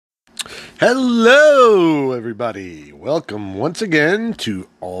Hello, everybody. Welcome once again to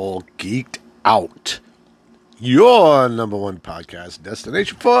All Geeked Out, your number one podcast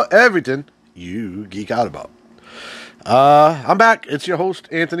destination for everything you geek out about. I'm back. It's your host,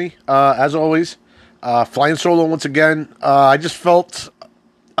 Anthony. As always, flying solo once again. I just felt,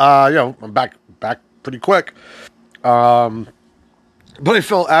 I'm back pretty quick. But I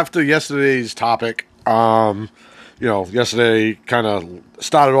felt after yesterday's topic, yesterday kind of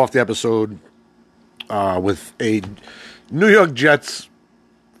started off the episode with a New York Jet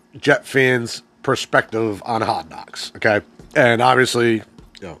fans' perspective on Hard Knocks. Okay, and obviously,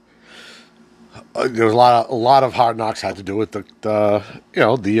 there was a lot of Hard Knocks had to do with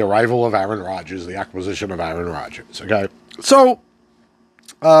the arrival of Aaron Rodgers, the acquisition of Aaron Rodgers. Okay, so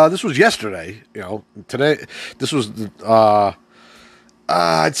this was yesterday. Today this was.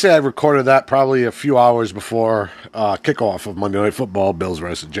 I'd say I recorded that probably a few hours before kickoff of Monday Night Football, Bills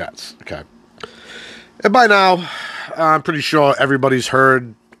versus Jets. Okay. And by now, I'm pretty sure everybody's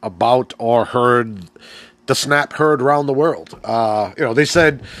heard about or heard the snap heard around the world. They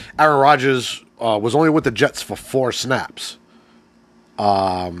said Aaron Rodgers was only with the Jets for 4 snaps.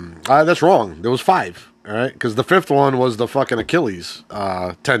 That's wrong. There was 5, all right? Because the 5th one was the fucking Achilles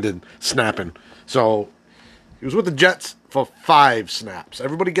tendon snapping. So he was with the Jets for 5 snaps.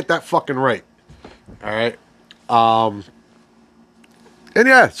 Everybody get that fucking right. All right. And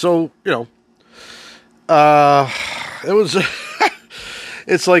yeah, so, it was,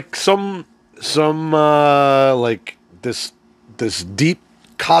 it's like some like this deep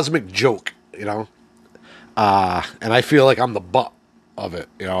cosmic joke, and I feel like I'm the butt of it,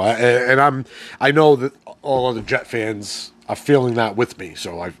 and I know that all of the Jet fans are feeling that with me,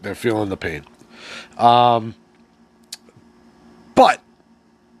 so they're feeling the pain. But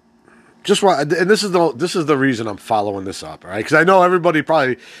and this is the reason I'm following this up, all right? Because I know everybody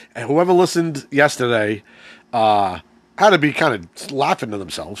probably, whoever listened yesterday, had to be kind of laughing to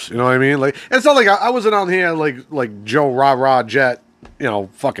themselves. You know what I mean? Like, it's not like I wasn't out here like Joe Rah Jet,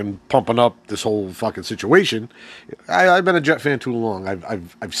 fucking pumping up this whole fucking situation. I've been a Jet fan too long.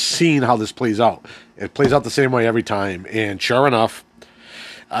 I've seen how this plays out. It plays out the same way every time, and sure enough,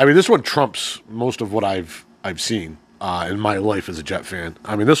 I mean, this one trumps most of what I've seen in my life as a Jet fan.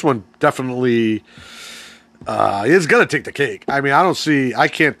 I mean, this one definitely is going to take the cake. I mean, I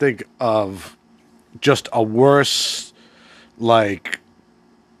can't think of just a worse, like,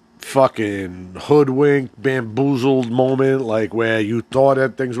 fucking hoodwinked, bamboozled moment, like, where you thought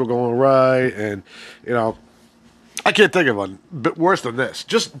that things were going right, and, I can't think of one bit worse than this.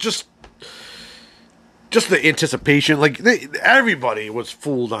 Just the anticipation, like everybody was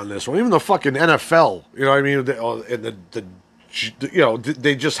fooled on this one, even the fucking NFL. You know what I mean?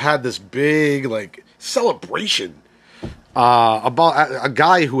 They just had this big like celebration about a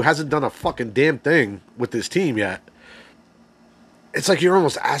guy who hasn't done a fucking damn thing with this team yet. It's like you're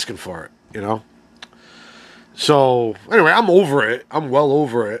almost asking for it, So anyway, I'm over it. I'm well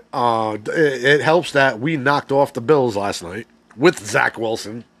over it. It helps that we knocked off the Bills last night with Zach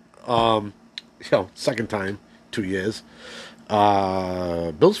Wilson. Second time, 2 years.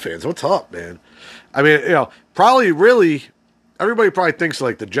 Bills fans, what's up, man? I mean, everybody probably thinks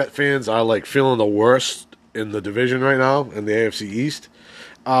like the Jet fans are like feeling the worst in the division right now in the AFC East.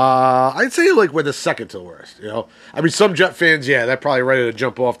 I'd say like we're the second to worst. I mean, some Jet fans, they're probably ready to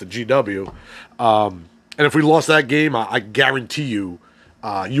jump off the GW. And if we lost that game, I guarantee you,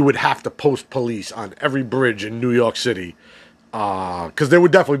 you would have to post police on every bridge in New York City. Because there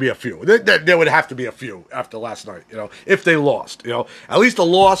would definitely be a few. There would have to be a few after last night, if they lost. At least a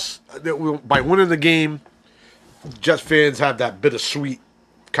loss, by winning the game, Jets fans have that bittersweet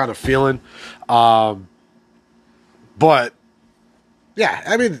kind of feeling. But, yeah,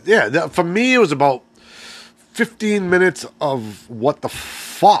 I mean, for me, it was about 15 minutes of what the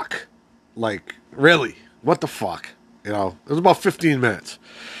fuck. Like, really, what the fuck? It was about 15 minutes.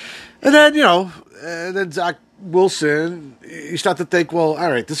 And then, Zach Wilson, you start to think, well,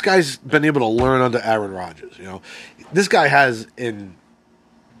 all right, this guy's been able to learn under Aaron Rodgers. This guy has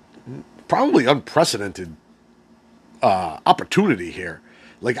probably unprecedented opportunity here.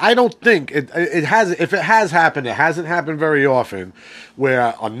 Like, I don't think it has. If it has happened, it hasn't happened very often,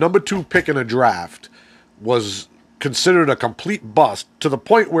 where a number 2 pick in a draft was considered a complete bust to the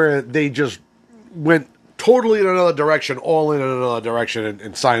point where they just went totally in another direction, all in another direction,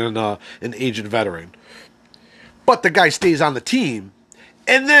 and signing an aged veteran. But the guy stays on the team.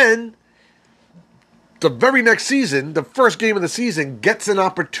 And then the very next season, the first game of the season, gets an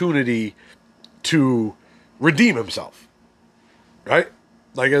opportunity to redeem himself. Right?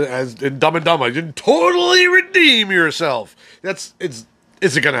 Like as in Dumb and Dumber, you totally redeem yourself. Is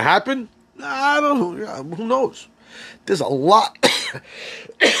it going to happen? I don't know. Who knows? There's a lot.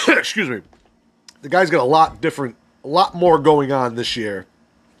 Excuse me. The guy's got a lot more going on this year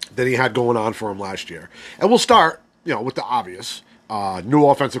than he had going on for him last year. And we'll start, with the obvious. New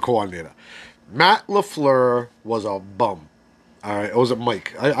offensive coordinator. Matt LaFleur was a bum. All right, it was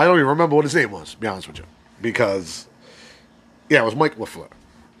Mike. I don't even remember what his name was, to be honest with you. Because, it was Mike LaFleur.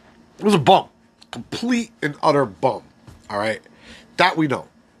 It was a bum. Complete and utter bum. All right? That we know.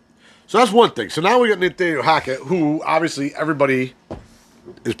 So that's one thing. So now we got Nathaniel Hackett, who obviously everybody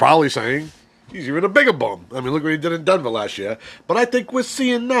is probably saying he's even a bigger bum. I mean, look what he did in Denver last year. But I think we're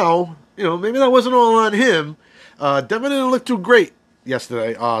seeing now, maybe that wasn't all on him. Denver didn't look too great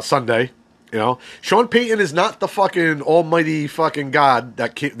yesterday, Sunday. Sean Payton is not the fucking almighty fucking God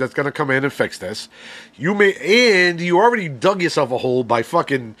that's going to come in and fix this. You already dug yourself a hole by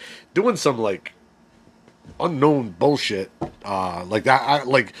fucking doing some, unknown bullshit, like that,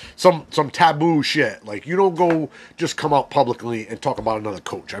 like some taboo shit. Like, you don't go just come out publicly and talk about another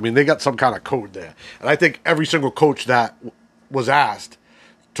coach. I mean, they got some kind of code there, and I think every single coach that was asked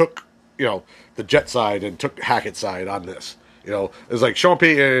took, the Jet side and took Hackett's side on this. It's like, Sean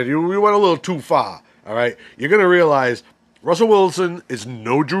Payton, you went a little too far. All right, you're gonna realize Russell Wilson is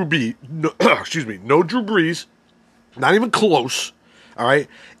no Drew Brees, no Drew Brees, not even close. All right,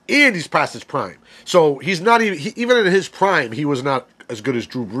 and he's past his prime. So he's not even in his prime, he was not as good as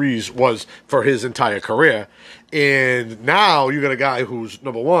Drew Brees was for his entire career. And now you got a guy who's,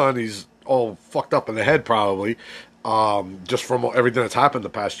 number one, he's all fucked up in the head probably, just from everything that's happened the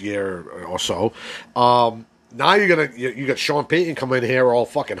past year or so. Now you got Sean Payton coming in here all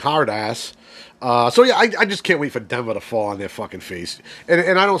fucking hard ass. So yeah, I just can't wait for Denver to fall on their fucking face.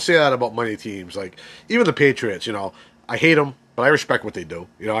 And I don't say that about many teams. Like, even the Patriots, I hate them, but I respect what they do.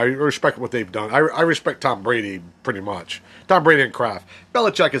 I respect what they've done. I respect Tom Brady pretty much. Tom Brady and Kraft.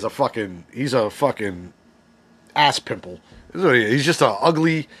 Belichick is he's a fucking ass pimple. He's just a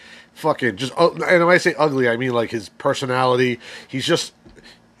ugly fucking, and when I say ugly, I mean like his personality. He's just,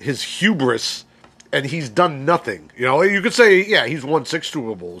 his hubris, and he's done nothing. You could say, yeah, he's won 6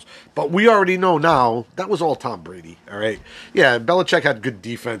 Super Bowls, but we already know now that was all Tom Brady. All right, yeah, Belichick had good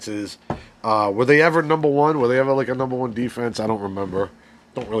defenses. Were they ever number one? Were they ever like a number one defense? I don't remember.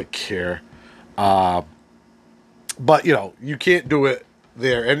 Don't really care. But you can't do it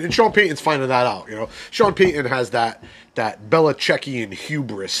there. And Sean Payton's finding that out. Sean Payton has that Belichickian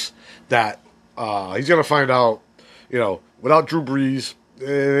hubris that he's gonna find out. Without Drew Brees,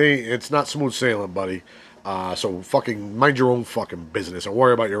 it's not smooth sailing, buddy. So fucking mind your own fucking business and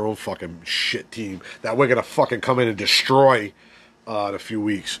worry about your own fucking shit team that we're gonna fucking come in and destroy in a few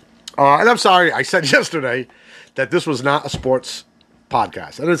weeks. And I'm sorry, I said yesterday that this was not a sports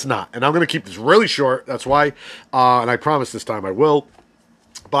podcast, and it's not. And I'm going to keep this really short. That's why, and I promise this time I will.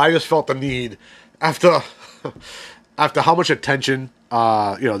 But I just felt the need after how much attention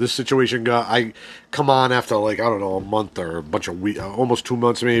this situation got. I come on after a month or a bunch of weeks, almost 2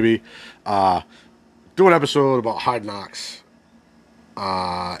 months maybe. Do an episode about Hard Knocks,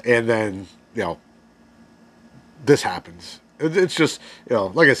 and then this happens. It's just,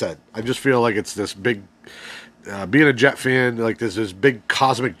 like I said, I just feel like it's this big, being a Jet fan, like there's this big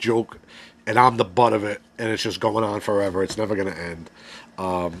cosmic joke, and I'm the butt of it, and it's just going on forever. It's never going to end.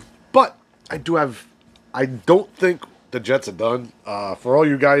 But I don't think the Jets are done. For all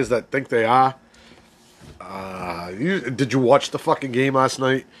you guys that think they are, did you watch the fucking game last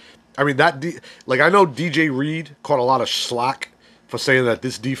night? I mean, I know DJ Reed caught a lot of slack for saying that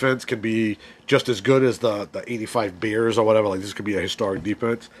this defense can be just as good as the 85 Bears or whatever. Like, this could be a historic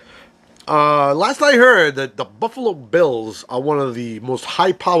defense. Last I heard that the Buffalo Bills are one of the most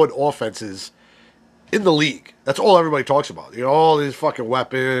high-powered offenses in the league. That's all everybody talks about. All these fucking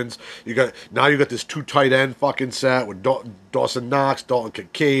weapons. You got this 2 tight end fucking set with Dawson Knox, Dalton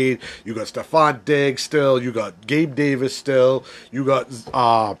Kincaid. You got Stephon Diggs still. You got Gabe Davis still. You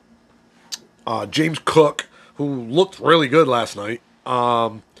got James Cook, who looked really good last night.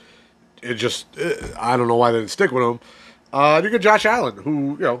 I don't know why they didn't stick with him. You got Josh Allen,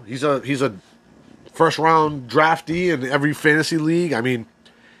 who, he's a first round draftee in every fantasy league. I mean,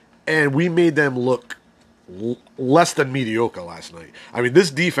 and we made them look less than mediocre last night. I mean, this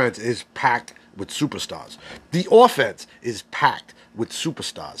defense is packed with superstars. The offense is packed with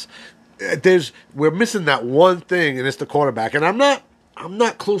superstars. We're missing that one thing, and it's the quarterback. And I'm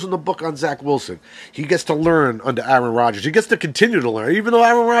not closing the book on Zach Wilson. He gets to learn under Aaron Rodgers. He gets to continue to learn. Even though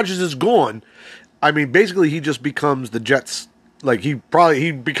Aaron Rodgers is gone, I mean, basically he just becomes the Jets. Like, he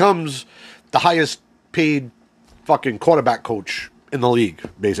becomes the highest paid fucking quarterback coach in the league,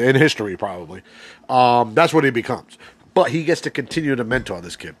 basically, in history probably. That's what he becomes. But he gets to continue to mentor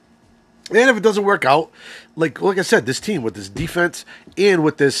this kid. And if it doesn't work out, like I said, this team with this defense and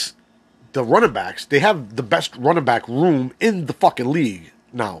with the running backs, they have the best running back room in the fucking league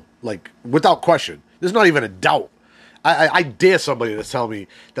now. Like, without question. There's not even a doubt. I dare somebody to tell me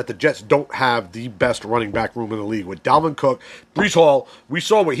that the Jets don't have the best running back room in the league. With Dalvin Cook, Breece Hall, we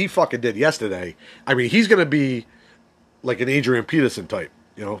saw what he fucking did yesterday. I mean, he's going to be like an Adrian Peterson type,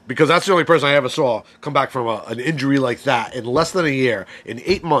 because that's the only person I ever saw come back from an injury like that in less than a year, in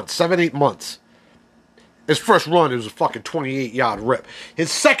 8 months, 8 months. His first run, it was a fucking 28-yard rip. His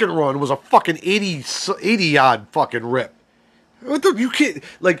second run was a fucking 80-yard fucking rip. You can't,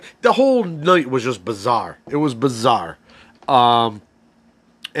 like, the whole night was just bizarre. It was bizarre. And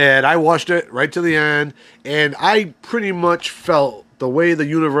I watched it right to the end, and I pretty much felt the way the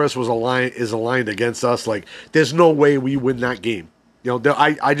universe is aligned against us. Like, there's no way we win that game.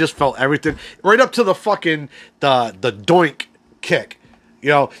 I just felt everything right up to the fucking the doink kick.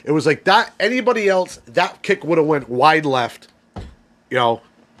 It was like that. Anybody else, that kick would have went wide left.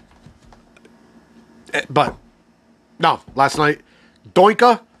 But no, last night,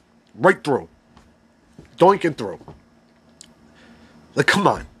 doinka, right through. Doinking through. Like, come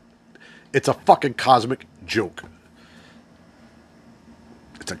on. It's a fucking cosmic joke.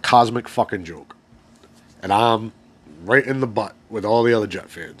 It's a cosmic fucking joke. And I'm right in the butt with all the other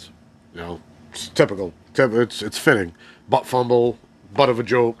Jet fans. It's typical. It's fitting. Butt fumble, butt of a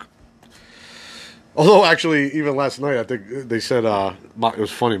joke. Although, actually, even last night, I think they said, it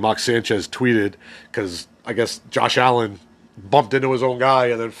was funny, Mark Sanchez tweeted, because I guess Josh Allen bumped into his own guy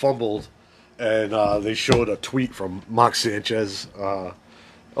and then fumbled, and they showed a tweet from Mark Sanchez.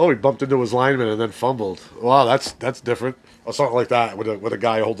 He bumped into his lineman and then fumbled. Wow, that's different. Or something like that, with a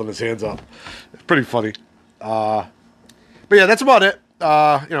guy holding his hands up. It's pretty funny. But yeah, that's about it.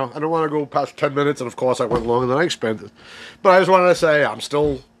 I don't want to go past 10 minutes, and of course I went longer than I expected. But I just wanted to say I'm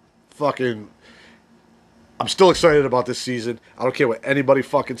still excited about this season. I don't care what anybody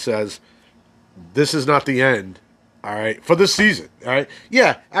fucking says. This is not the end, all right, for this season, all right?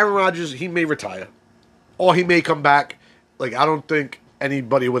 Yeah, Aaron Rodgers, he may retire. Or he may come back. Like, I don't think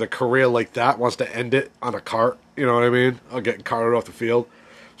anybody with a career like that wants to end it on a cart, you know what I mean? Or getting carted off the field.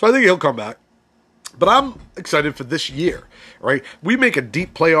 So I think he'll come back. But I'm excited for this year, right? We make a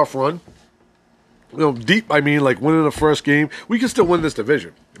deep playoff run. Deep, I mean, like winning the first game. We can still win this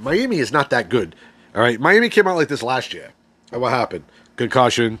division. Miami is not that good, all right? Miami came out like this last year. And what happened?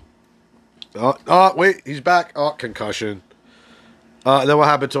 Concussion. Wait, he's back. Concussion. Then what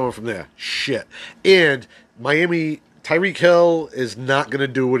happened to him from there? Shit. And Miami, Tyreek Hill is not going to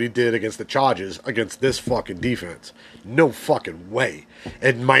do what he did against the Chargers against this fucking defense. No fucking way.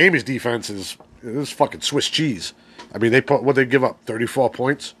 And Miami's defense is fucking Swiss cheese. I mean, they give up 34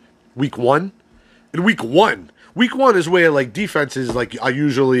 points week one. In week one is where like defenses like are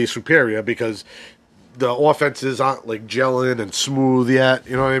usually superior because the offenses aren't like gelling and smooth yet.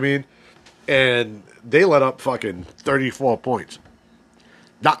 You know what I mean? And they let up fucking 34 points.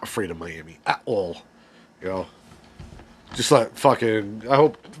 Not afraid of Miami at all. Just like fucking. I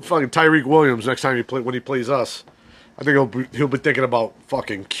hope fucking Tyreek Williams next time when he plays us. I think he'll be thinking about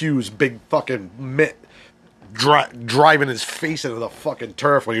fucking Q's big fucking mitt driving his face into the fucking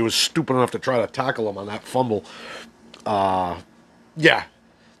turf when he was stupid enough to try to tackle him on that fumble. Yeah.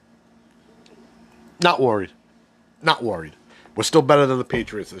 Not worried. We're still better than the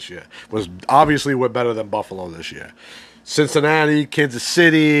Patriots this year. Obviously, we're better than Buffalo this year. Cincinnati, Kansas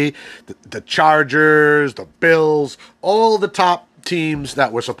City, the Chargers, the Bills, all the top teams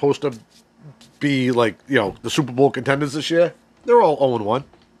that were supposed to be like, the Super Bowl contenders this year, they're all 0-1.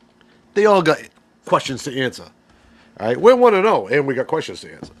 They all got questions to answer. All right, we're 1-0, and we got questions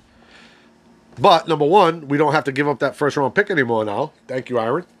to answer. But, number one, we don't have to give up that first-round pick anymore now. Thank you,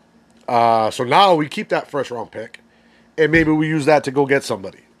 Aaron. So now we keep that first-round pick, and maybe we use that to go get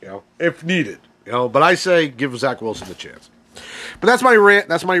somebody, if needed. But I say give Zach Wilson a chance. But that's my rant.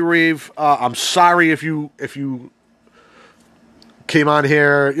 That's my rave. I'm sorry if you came on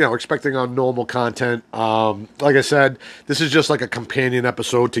here, expecting on normal content. Like I said, this is just like a companion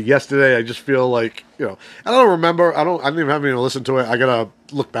episode to yesterday. I just feel like, I don't remember. I didn't even have any to listen to it. I gotta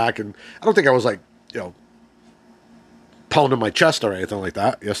look back, and I don't think I was like, pounding my chest or anything like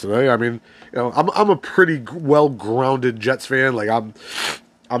that yesterday. I mean, I'm a pretty well-grounded Jets fan. Like I'm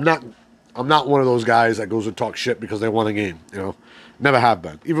not one of those guys that goes and talks shit because they won a game. Never have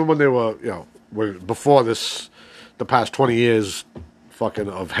been. Even when they were, before this. The past 20 years fucking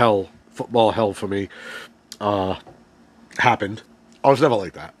of hell, football hell for me, happened. I was never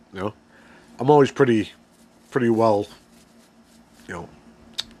like that, I'm always pretty well,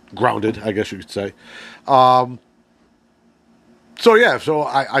 grounded, I guess you could say. So So yeah, so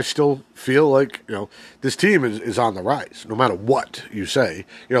I still feel like this team is on the rise, no matter what you say.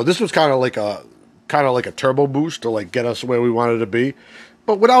 This was kind of like a turbo boost to like get us where we wanted to be.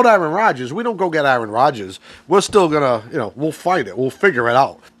 But without Aaron Rodgers, we don't go get Aaron Rodgers. We're still gonna we'll fight it. We'll figure it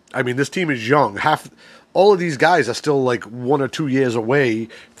out. I mean, this team is young. All of these guys are still like 1 or 2 years away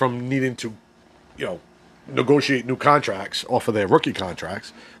from needing to, negotiate new contracts off of their rookie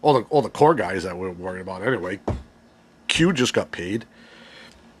contracts. All the core guys that we're worried about anyway. Q just got paid,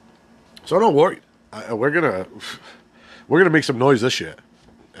 so don't worry. We're gonna make some noise this year.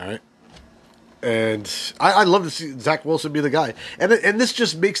 All right. And I'd love to see Zach Wilson be the guy. And this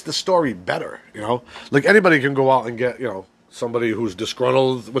just makes the story better, Like anybody can go out and get, somebody who's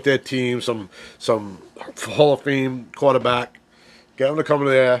disgruntled with their team, some Hall of Fame quarterback, get them to come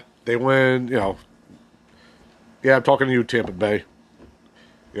there, they win, Yeah, I'm talking to you, Tampa Bay.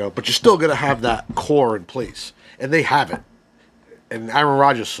 But you're still going to have that core in place. And they have it. And Aaron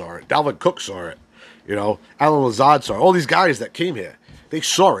Rodgers saw it. Dalvin Cook saw it. Alan Lazard saw it. All these guys that came here. They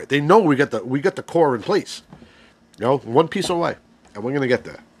saw it. They know we got the core in place. One piece away, and we're gonna get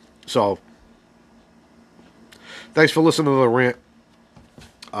there. So, thanks for listening to the rant.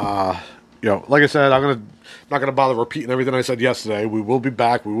 Like I said, I'm not gonna bother repeating everything I said yesterday. We will be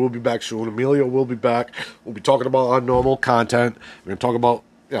back. We will be back soon. Emilio will be back. We'll be talking about our normal content. We're gonna talk about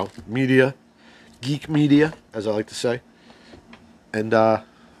media, geek media, as I like to say, and yeah.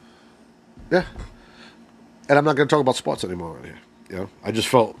 And I'm not gonna talk about sports anymore on here. I just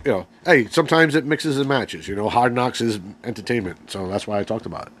felt, hey, sometimes it mixes and matches. Hard Knocks is entertainment, so that's why I talked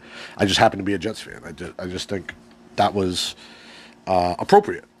about it. I just happen to be a Jets fan. I just think that was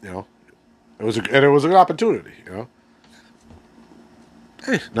appropriate. It was a good opportunity.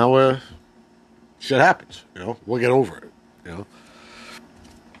 Hey, now shit happens. We'll get over it.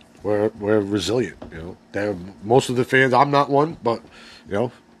 We're resilient. Most of the fans. I'm not one, but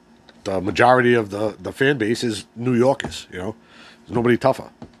the majority of the fan base is New Yorkers. There's nobody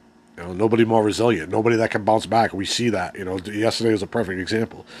tougher. Nobody more resilient. Nobody that can bounce back. We see that. Yesterday was a perfect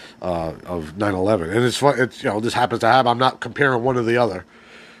example of 9/11. And it's fun. This happens to happen. I'm not comparing one to the other.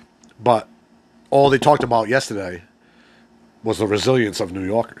 But all they talked about yesterday was the resilience of New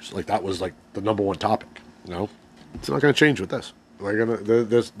Yorkers. Like, that was, like, the number one topic. It's not going to change with this.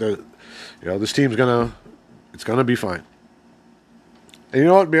 This team's it's going to be fine. And you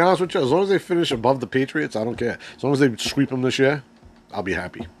know what, to be honest with you, as long as they finish above the Patriots, I don't care. As long as they sweep them this year, I'll be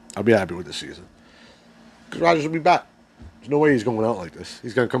happy. I'll be happy with this season. Because Rodgers will be back. There's no way he's going out like this.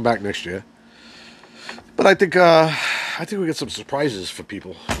 He's going to come back next year. But I think we get some surprises for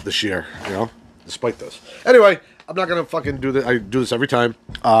people this year, despite this. Anyway, I'm not going to fucking do this. I do this every time.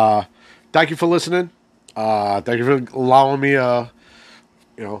 Thank you for listening. Thank you for allowing me, what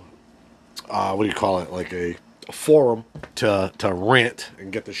do you call it, like a forum to rant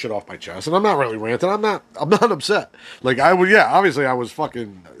and get the shit off my chest. And I'm not really ranting. I'm not upset. Like, obviously I was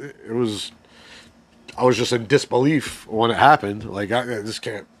just in disbelief when it happened. Like, this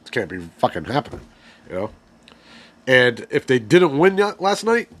can't be fucking happening, And if they didn't win last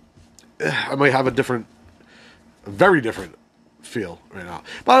night, I might have a very different feel right now.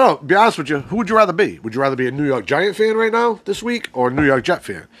 But I don't know, to be honest with you, who would you rather be? Would you rather be a New York Giant fan right now this week or a New York Jet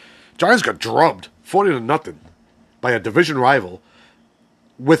fan? Giants got drubbed 40-0 by a division rival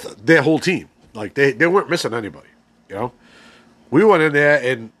with their whole team. Like, they weren't missing anybody, We went in there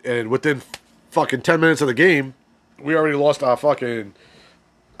and within fucking 10 minutes of the game, we already lost our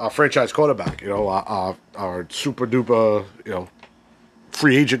franchise quarterback, our super duper,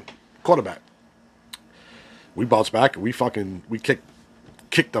 free agent quarterback. We bounced back and we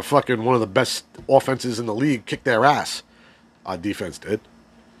kicked the fucking one of the best offenses in the league, kicked their ass. Our defense did.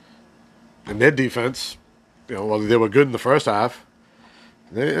 And their defense, they were good in the first half.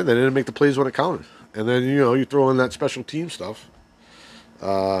 They didn't make the plays when it counted. And then, you throw in that special team stuff.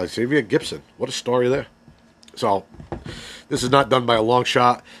 Xavier Gibson. What a story there. So, this is not done by a long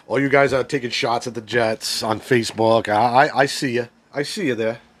shot. All you guys are taking shots at the Jets on Facebook. I see you. I see you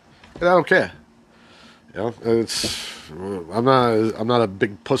there. And I don't care. I'm not a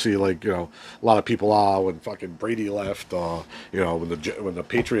big pussy like, a lot of people are when fucking Brady left or, when the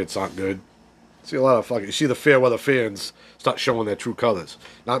Patriots aren't good. You see the fair weather fans start showing their true colors.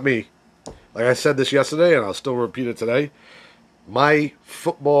 Not me. Like I said this yesterday, and I'll still repeat it today. My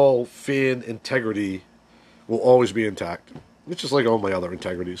football fan integrity will always be intact. It's just like all my other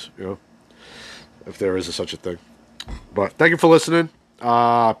integrities, if there is such a thing. But thank you for listening.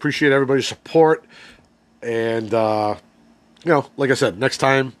 Appreciate everybody's support. And, like I said, next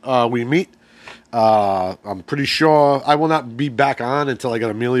time we meet, I'm pretty sure I will not be back on until I get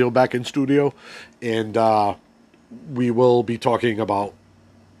Emilio back in studio. And we will be talking about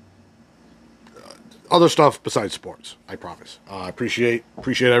other stuff besides sports. I promise. Appreciate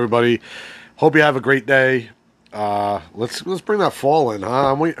everybody. Hope you have a great day. Let's bring that fall in,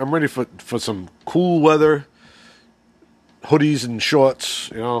 huh? I'm ready for some cool weather, hoodies and shorts.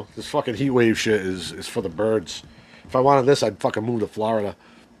 You know, this fucking heat wave shit is for the birds. If I wanted this, I'd fucking move to Florida.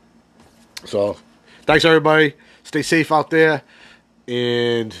 So, thanks everybody. Stay safe out there.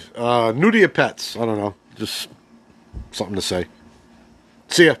 And new to your pets. I don't know. Just something to say.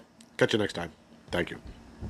 See ya. Catch you next time. Thank you.